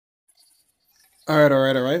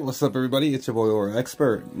Alright. What's up, everybody? It's your boy, Aura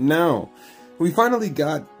Expert. Now, we finally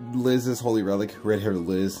got Liz's Holy Relic, Red Hair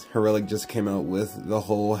Liz. Her relic just came out with the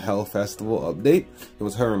whole Hell Festival update. It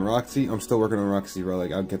was her and Roxy. I'm still working on Roxy's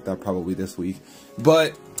relic. I'll get that probably this week.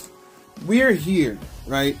 But, we're here,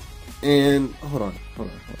 right? And, hold on.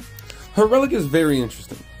 Her relic is very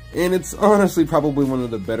interesting. And it's honestly probably one of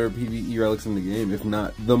the better PvE relics in the game, if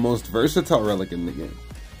not the most versatile relic in the game.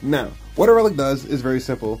 Now, what a relic does is very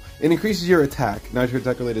simple. It increases your attack, not your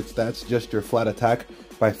attack related stats, just your flat attack,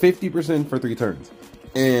 by 50% for 3 turns.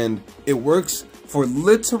 And it works for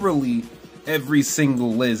literally every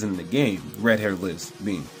single Liz in the game, red hair Liz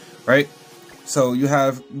being, right? So you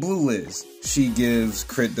have blue Liz. She gives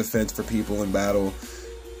crit defense for people in battle.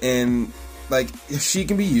 And like, she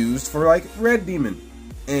can be used for like red demon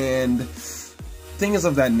and things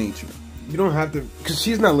of that nature. You don't have to, because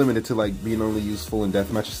she's not limited to like being only useful in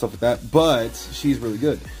deathmatch and stuff like that, but she's really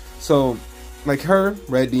good. So like her,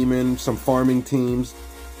 red demon, some farming teams,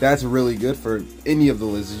 that's really good for any of the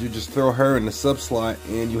Lizards. You just throw her in the sub slot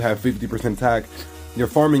and you have 50% attack. Your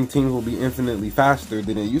farming teams will be infinitely faster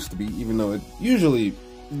than it used to be, even though it usually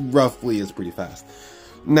roughly is pretty fast.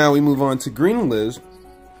 Now we move on to green Liz.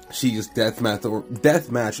 She's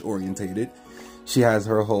deathmatch orientated. She has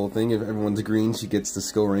her whole thing. If everyone's green, she gets the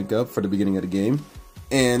skill rank up for the beginning of the game.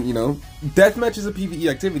 And, you know, deathmatch is a PvE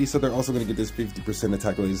activity, so they're also going to get this 50%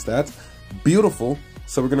 attack related stats. Beautiful.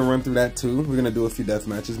 So we're going to run through that too. We're going to do a few death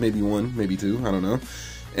matches, maybe 1, maybe 2, I don't know.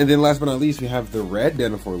 And then last but not least, we have the red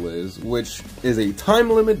DANAFOR Liz, which is a time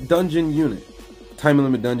limit dungeon unit. Time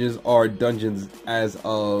limit dungeons are dungeons as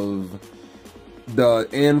of the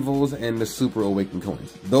anvils and the super awakened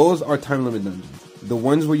coins. Those are time limit dungeons. The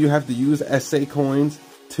ones where you have to use SA coins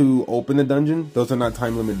to open the dungeon, those are not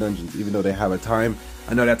time limit dungeons, even though they have a time.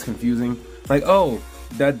 I know that's confusing. Like, oh,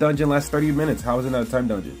 that dungeon lasts 30 minutes. How is it not a time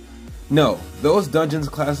dungeon? No, those dungeons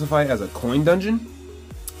classify as a coin dungeon,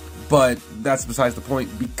 but that's besides the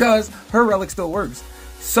point because her relic still works.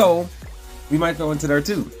 So, we might go into there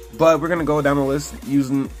too. But we're going to go down the list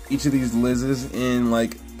using each of these Liz's in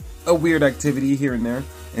like a weird activity here and there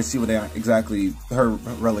and see what exactly her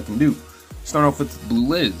relic can do. Starting off with blue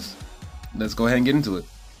Liz. Let's go ahead and get into it.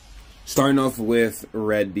 Starting off with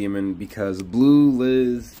red demon, because blue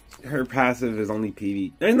Liz, her passive is only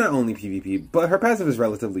PvP. It's not only PvP, but her passive is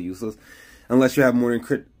relatively useless unless you have more than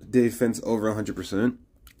crit defense over 100%.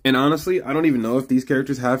 And honestly, I don't even know if these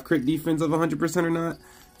characters have crit defense of 100% or not.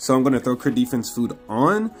 So I'm going to throw crit defense food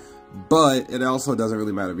on, but it also doesn't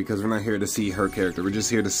really matter because we're not here to see her character. We're just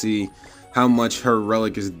here to see how much her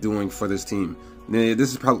relic is doing for this team.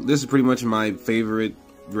 This is pretty much my favorite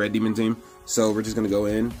red demon team, so we're just gonna go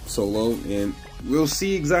in solo and we'll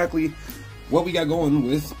see exactly what we got going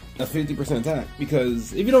with a 50% attack.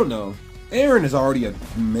 Because if you don't know, Aaron is already a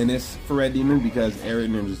menace for red demon because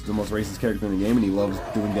Aaron is the most racist character in the game and he loves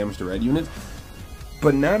doing damage to red units.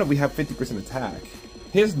 But now that we have 50% attack,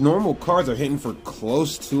 his normal cards are hitting for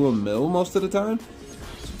close to a mil most of the time.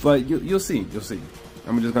 But you'll see.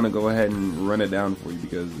 I'm just gonna go ahead and run it down for you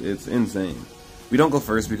because it's insane. We don't go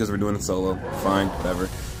first because we're doing it solo. Fine, whatever.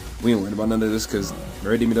 We ain't worried about none of this because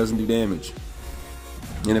red demon doesn't do damage.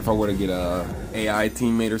 And if I were to get a AI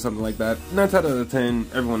teammate or something like that, 9 out of 10,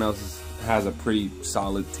 everyone else has a pretty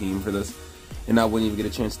solid team for this. And I wouldn't even get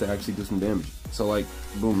a chance to actually do some damage. So like,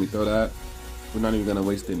 boom, we throw that. We're not even gonna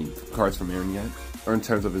waste any cards from Aaron yet. Or in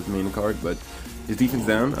terms of his main card, but his defense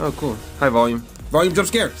down. Oh, cool. High volume. Volume jump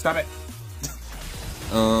scare. Stop it.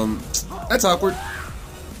 That's awkward.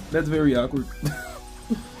 That's very awkward.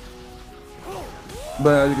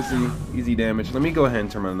 But as you can see, easy damage. Let me go ahead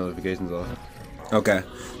and turn my notifications off. Okay,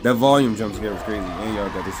 that volume jump scare was crazy, and y'all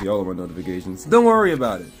got to see all of my notifications. Don't worry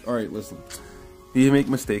about it. Alright, listen. We make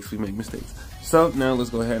mistakes, we make mistakes. So, now let's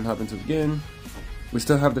go ahead and hop into it again. We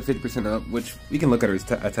still have the 50% up, which we can look at her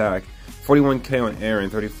attack. 41k on Aaron,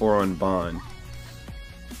 34 on Bond.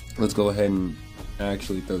 Let's go ahead and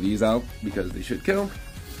actually throw these out, because they should kill.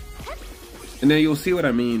 And then you'll see what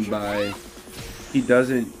I mean by he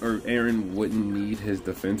doesn't, or Aaron wouldn't need his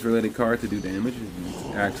defense related card to do damage.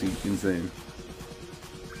 It's actually insane.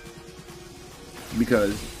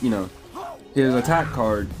 Because, you know, his attack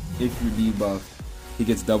card, if you're debuffed, he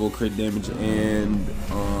gets double crit damage and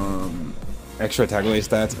extra attack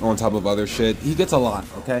related stats on top of other shit. He gets a lot,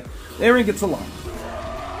 okay? Aaron gets a lot.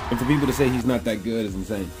 And for people to say he's not that good is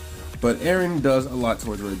insane. But Aaron does a lot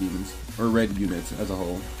towards red demons, or red units as a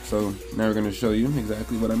whole. So now we're going to show you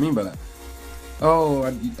exactly what I mean by that. Oh,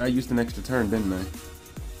 I used an extra turn, didn't I?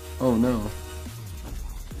 Oh no.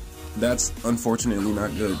 That's unfortunately not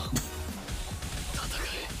good.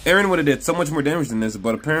 Aaron would have did so much more damage than this,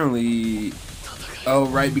 but apparently Oh,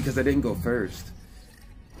 right, because I didn't go first.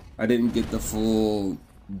 I didn't get the full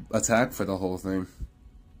attack for the whole thing.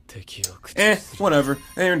 Whatever.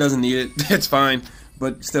 Aaron doesn't need it. It's fine.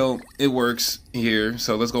 But still, it works here.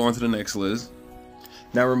 So let's go on to the next Liz.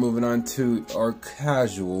 Now we're moving on to our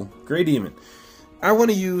casual Grey Demon. I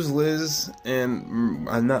want to use Liz and...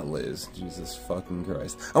 not Liz. Jesus fucking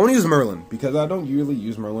Christ. I want to use Merlin, because I don't usually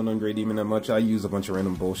use Merlin on Grey Demon that much. I use a bunch of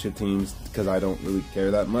random bullshit teams, because I don't really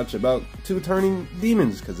care that much about two-turning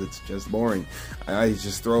demons, because it's just boring. I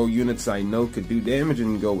just throw units I know could do damage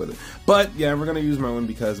and go with it. But, yeah, we're going to use Merlin,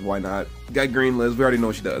 because why not? Got Green Liz, we already know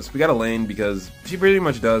what she does. We got Elaine, because she pretty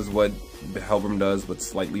much does what Helbram does, but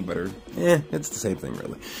slightly better. It's the same thing,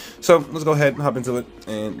 really. So, let's go ahead and hop into it,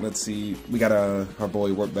 and let's see. We got our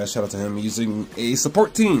boy Warp Best, shout out to him, using a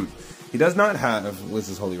support team. He does not have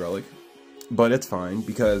Liz's Holy Relic, but it's fine,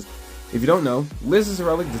 because if you don't know, Liz's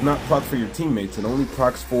Relic does not proc for your teammates, it only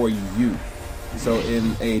procs for you. So,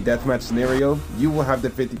 in a deathmatch scenario, you will have the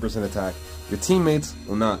 50% attack. Your teammates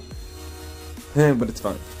will not. But it's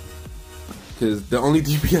fine, because the only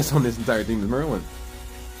DPS on this entire team is Merlin.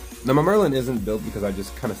 Now, my Merlin isn't built because I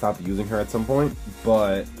just kind of stopped using her at some point,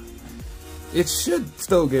 but it should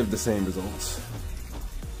still give the same results.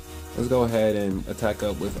 Let's go ahead and attack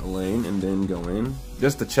up with Elaine and then go in,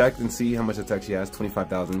 just to check and see how much attack she has,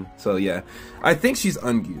 25,000. So yeah, I think she's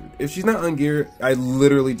ungeared. If she's not ungeared, I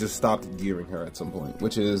literally just stopped gearing her at some point,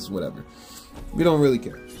 which is whatever. We don't really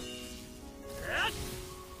care.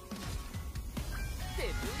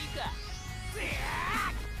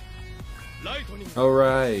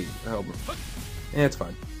 Alright, Helbram. It's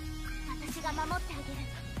fine.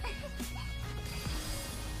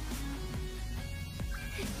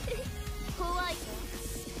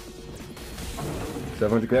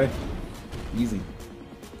 700k? Easy.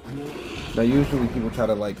 Now usually people try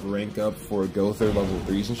to like rank up for Gother level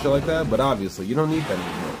 3s and shit like that, but obviously you don't need that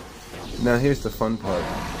anymore. Now here's the fun part.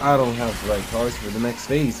 I don't have the right cards for the next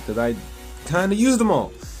phase because I kinda used them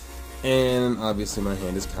all. And obviously my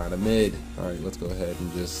hand is kinda mid. Alright, let's go ahead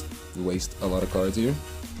and just waste a lot of cards here.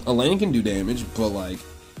 Elaine can do damage, but like,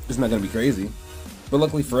 it's not gonna be crazy. But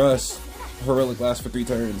luckily for us, her relic lasts for 3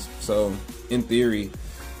 turns, so in theory,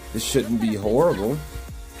 this shouldn't be horrible.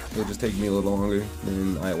 It'll just take me a little longer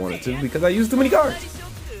than I wanted to because I used too many cards.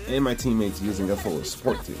 And my teammates using a full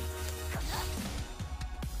support team.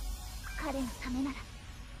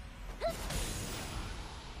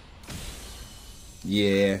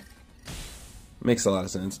 Yeah. Makes a lot of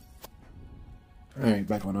sense. Alright,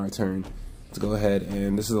 back on our turn. Let's go ahead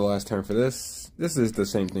and this is the last turn for this. This is the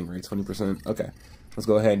same thing, right? 20%. Okay. Let's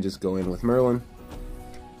go ahead and just go in with Merlin.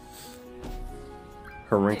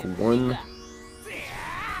 Her rank 1.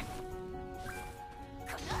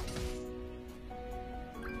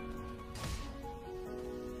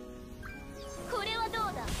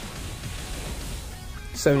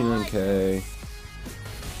 $79k.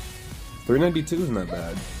 392 is not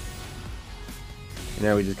bad.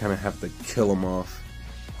 Now we just kind of have to kill him off.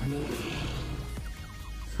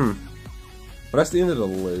 But that's the end of the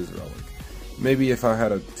Liz relic. Maybe if I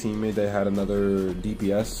had a teammate that had another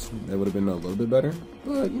DPS, that would have been a little bit better.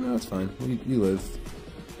 But, you know, it's fine. We live.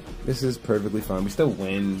 This is perfectly fine. We still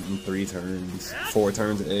win in 3 turns. 4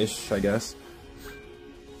 turns-ish, I guess.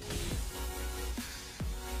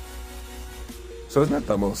 So it's not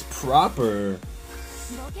the most proper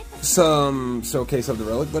showcase of the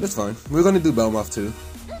relic, but it's fine. We're going to do Belmoth too.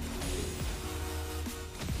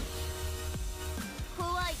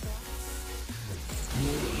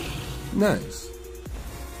 Nice.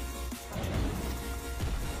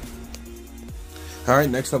 Alright,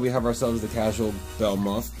 next up we have ourselves the casual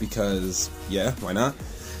Belmoth, because, yeah, why not?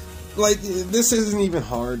 Like, this isn't even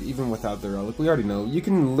hard, even without the relic. We already know. You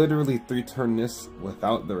can literally 3-turn this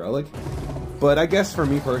without the relic. But I guess for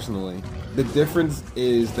me personally, the difference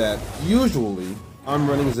is that usually I'm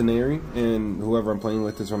running Zaneri, and whoever I'm playing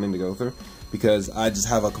with is running the Gother, because I just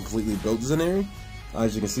have a completely built Zaneri.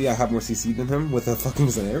 As you can see, I have more CC than him with a fucking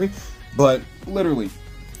Zaneri. But literally,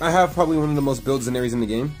 I have probably one of the most built Zaneris in the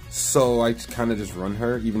game, so I kind of just run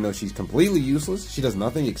her, even though she's completely useless. She does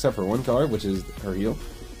nothing except for 1 card, which is her heal.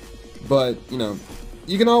 But, you know,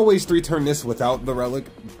 you can always 3-turn this without the relic,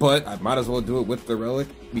 but I might as well do it with the relic,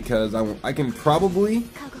 because I can probably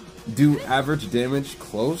do average damage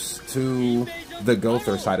close to the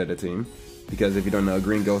Gother side of the team. Because if you don't know,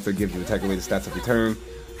 Green Gother gives you attack related stats every turn.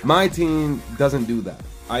 My team doesn't do that.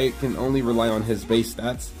 I can only rely on his base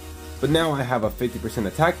stats. But now I have a 50%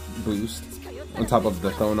 attack boost on top of the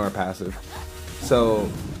Thonar passive. So,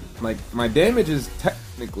 like, my damage is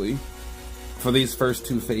technically, for these first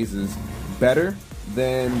 2 phases, better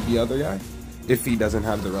than the other guy, if he doesn't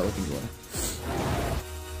have the relic anyway.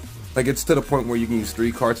 Like, it's to the point where you can use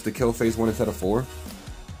 3 cards to kill phase 1 instead of 4.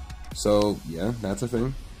 So, yeah, that's a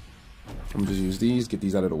thing. I'm just use these, get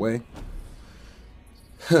these out of the way.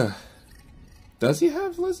 Does he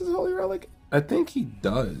have Liz's Holy Relic? I think he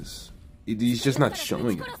does. He's just not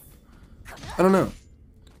showing it. I don't know.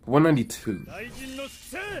 192.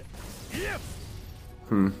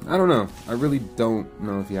 I don't know. I really don't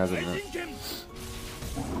know if he has it or not.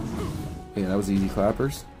 Yeah, that was easy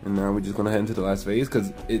clappers. And now we're just gonna head into the last phase,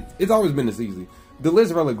 because it's always been this easy. The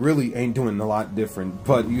Liz Relic really ain't doing a lot different,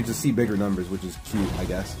 but you just see bigger numbers, which is cute, I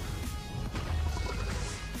guess.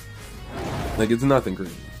 Like, it's nothing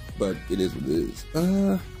crazy, but it is what it is.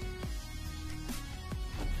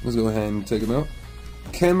 Let's go ahead and take him out.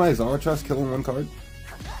 Can my Zarathos kill in 1 card?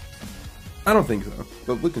 I don't think so,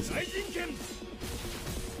 but we can see.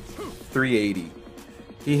 380.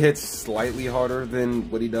 He hits slightly harder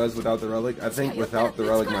than what he does without the Relic. I think without the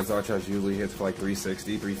Relic, my Zarathos usually hits for like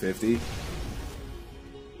 360, 350.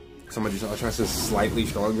 So my Zarathos is slightly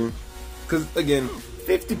stronger. Because, again,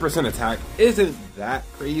 50% attack isn't that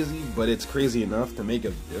crazy, but it's crazy enough to make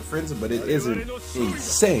a difference. But it isn't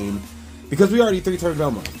insane, because we already 3-turned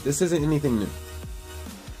Belmoth. This isn't anything new.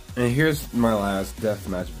 And here's my last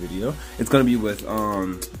deathmatch video. It's gonna be with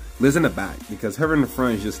Liz in the back, because her in the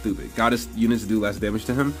front is just stupid. Got his units to do less damage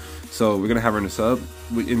to him, so we're gonna have her in the sub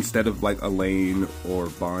instead of like a lane or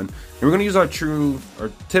Bond. And we're gonna use our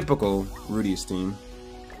typical Rudius team.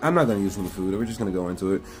 I'm not gonna use any food. We're just gonna go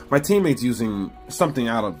into it. My teammate's using something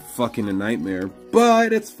out of fucking a nightmare,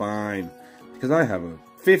 but it's fine because I have a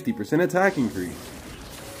 50% attack increase.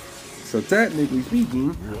 So technically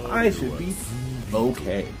speaking, I should be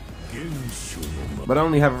okay. But I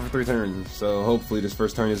only have it for 3 turns, so hopefully this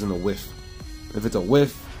first turn isn't a whiff. If it's a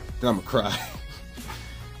whiff, then I'm gonna cry.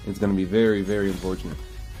 It's gonna be very, very unfortunate.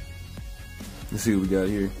 Let's see what we got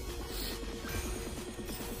here.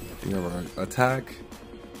 We have our attack.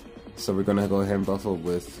 So we're gonna go ahead and buffle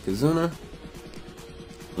with Kazuna.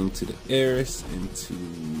 Into the Eris, into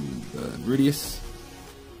the Rudius.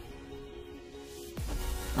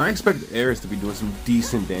 I expect the Eris to be doing some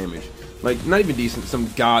decent damage. Like, not even decent, some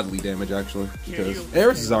godly damage, actually. Because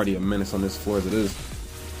Eris is already a menace on this floor as it is.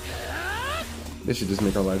 This should just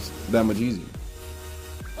make our lives that much easier.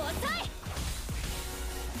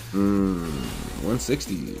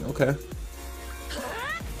 160, okay.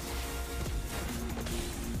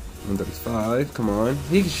 135, come on.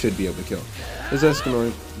 He should be able to kill. Is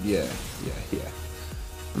Escanor? Yeah.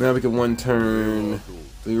 Now we can 1-turn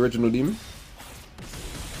the original demon.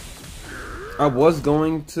 I was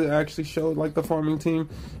going to actually show like the farming team,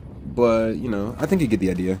 but you know, I think you get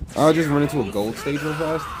the idea. I'll just run into a gold stage real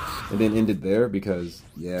fast and then end it there because,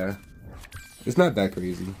 yeah, it's not that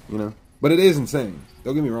crazy, you know? But it is insane.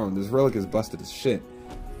 Don't get me wrong, this relic is busted as shit.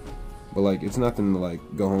 But like, it's nothing to like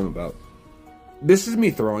go home about. This is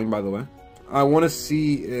me throwing, by the way. I want to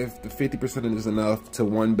see if the 50% is enough to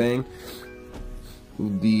 1-bang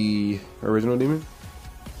the original demon.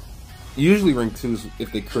 Usually rank 2s,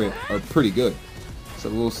 if they crit, are pretty good. So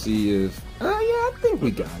we'll see if... yeah, I think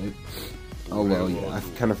we got it. Oh, well, yeah, I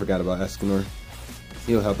kind of forgot about Escanor.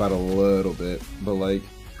 He'll help out a little bit. But, like,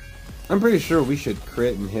 I'm pretty sure we should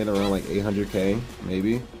crit and hit around, like, 800k,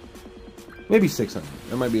 maybe. Maybe 600.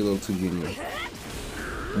 That might be a little too genius.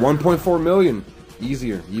 1.4 million.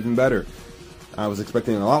 Easier. Even better. I was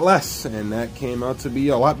expecting a lot less, and that came out to be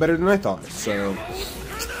a lot better than I thought. So,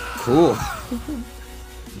 cool.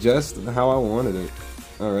 Just how I wanted it.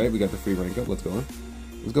 Alright, we got the free rank up. Let's go on.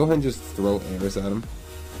 Let's go ahead and just throw Eris at him.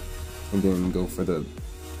 And then go for the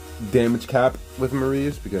damage cap with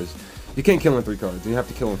Marius, because you can't kill in 3 cards. You have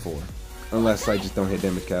to kill in 4. Unless I just don't hit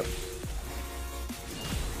damage cap.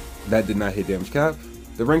 That did not hit damage cap.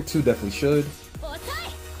 The rank 2 definitely should.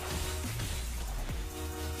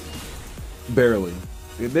 Barely.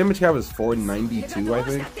 The damage cap is 492, I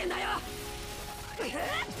think.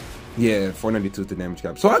 Yeah, 492 to damage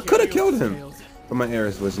cap. So I could have killed him, but my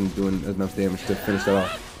Eris wasn't doing enough damage to finish that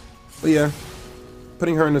off. But yeah,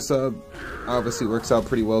 putting her in the sub obviously works out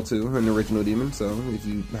pretty well too, an original demon. So if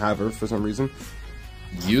you have her for some reason,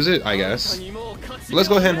 use it, I guess. But let's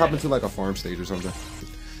go ahead and hop into like a farm stage or something.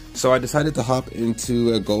 So I decided to hop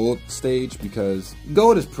into a gold stage because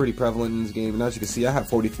gold is pretty prevalent in this game, and as you can see, I have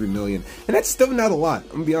 43 million, and that's still not a lot.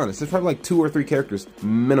 I'm gonna be honest. There's probably like 2 or 3 characters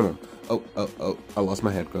minimum. Oh, I lost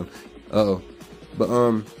my headphone.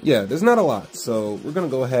 But yeah, there's not a lot, so we're gonna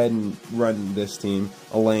go ahead and run this team,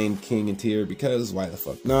 Elaine, King, and Tyr, because why the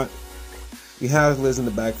fuck not? We have Liz in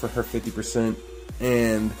the back for her 50%,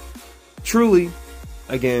 and truly,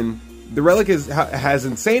 again, the relic is as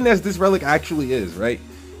insane as this relic actually is, right?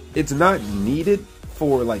 It's not needed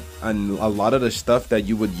for like a lot of the stuff that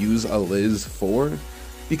you would use a Liz for,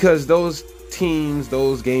 because those teams,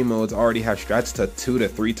 those game modes already have strats to 2 to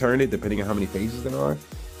 3 turn it, depending on how many phases there are.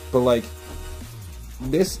 But like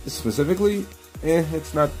this specifically,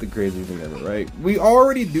 it's not the craziest thing ever, right? We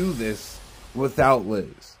already do this without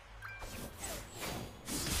Liz.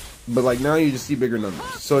 But like now you just see bigger numbers.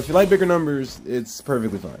 So if you like bigger numbers, it's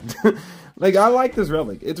perfectly fine. Like I like this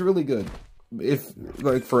relic. It's really good. If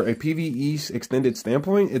like for a PvE extended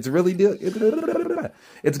standpoint, it's really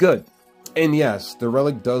it's good. And yes, the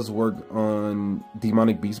relic does work on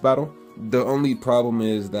demonic beast battle. The only problem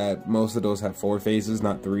is that most of those have 4 phases,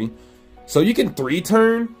 not 3. So you can 3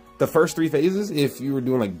 turn the first 3 phases if you were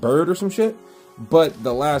doing like bird or some shit. But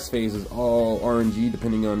the last phase is all RNG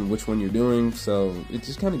depending on which one you're doing, so it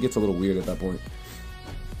just kind of gets a little weird at that point.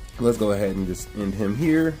 Let's go ahead and just end him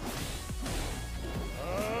here.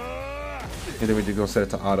 And then we're just gonna set it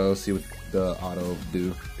to auto, see what the auto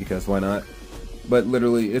do, because why not? But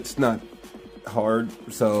literally, it's not hard,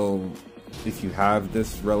 so if you have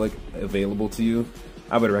this relic available to you,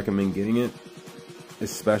 I would recommend getting it,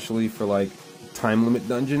 especially for like time limit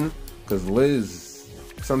dungeon, because Liz,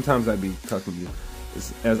 sometimes I'd be cucking you.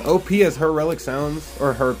 As OP as her relic sounds,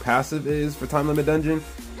 or her passive is for time limit dungeon,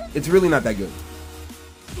 it's really not that good.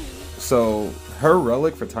 So her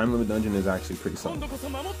relic for time limit dungeon is actually pretty solid.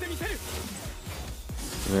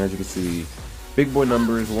 And as you can see, big boy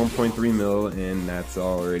numbers, 1.3 mil, and that's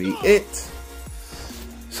already it.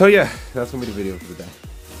 So yeah, that's gonna be the video for the day.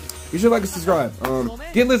 You should like and subscribe.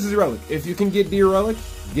 Get Liz's relic. If you can get Deer relic,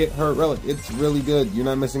 get her relic. It's really good. You're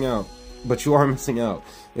not missing out. But you are missing out.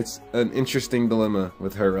 It's an interesting dilemma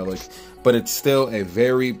with her relic, but it's still a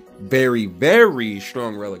very, very, very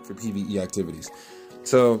strong relic for PvE activities.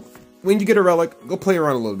 So when you get a relic, go play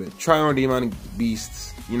around a little bit. Try on demonic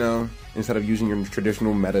beasts, you know, instead of using your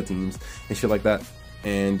traditional meta teams and shit like that.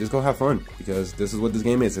 And just go have fun, because this is what this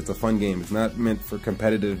game is. It's a fun game. It's not meant for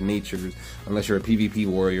competitive natures. Unless you're a PvP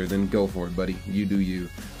warrior, then go for it, buddy. You do you.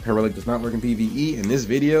 Her relic does not work in PvE in this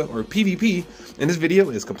video, or PvP in this video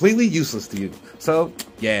is completely useless to you. So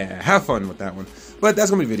yeah, have fun with that one. But that's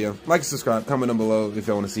gonna be the video. Like and subscribe, comment down below if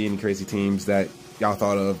y'all want to see any crazy teams that y'all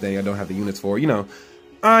thought of that I don't have the units for. You know,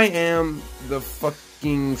 I am the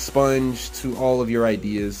fucking sponge to all of your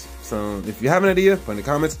ideas. So if you have an idea, put in the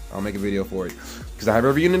comments, I'll make a video for it, because I have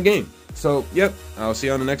every unit in the game. So yep, I'll see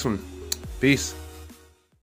you on the next one. Peace.